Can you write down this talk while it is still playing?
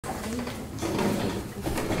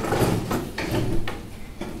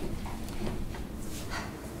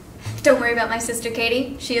Don't worry about my sister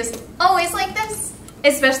Katie. She is always like this,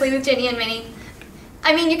 especially with Ginny and Minnie.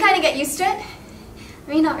 I mean, you kind of get used to it. I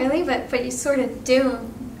mean, not really, but you sort of do.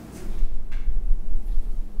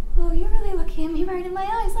 Oh, you're really looking at me right in my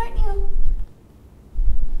eyes, aren't you?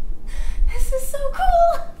 This is so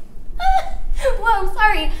cool! Whoa,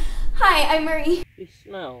 sorry. Hi, I'm Marie. He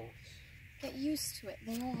smells. Get used to it,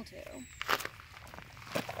 they all do.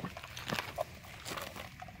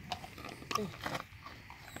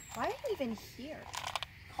 Why are you even here?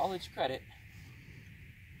 College credit.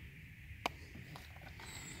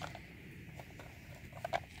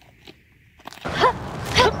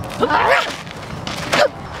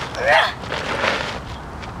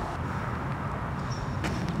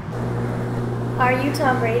 Are you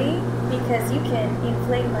Tom Brady? Because you can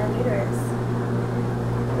inflate my uterus.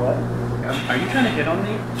 What? Are you trying to hit on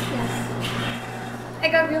me? Yes. I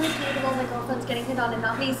got really tired of all my girlfriends getting hit on and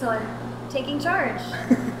not me, so I'm taking charge.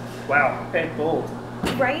 Wow, okay, bold.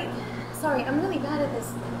 Right? Sorry, I'm really bad at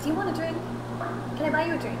this. Do you want a drink? Can I buy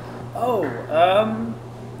you a drink? Oh,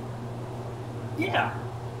 yeah.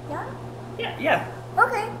 Yeah? Yeah.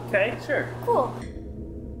 Okay, Okay, sure. cool.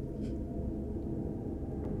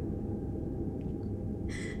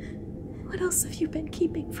 What else have you been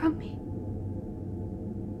keeping from me?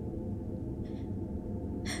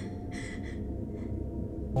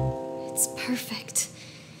 It's perfect.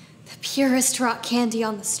 The purest rock candy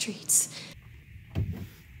on the streets.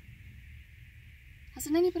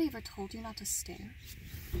 Hasn't anybody ever told you not to stare?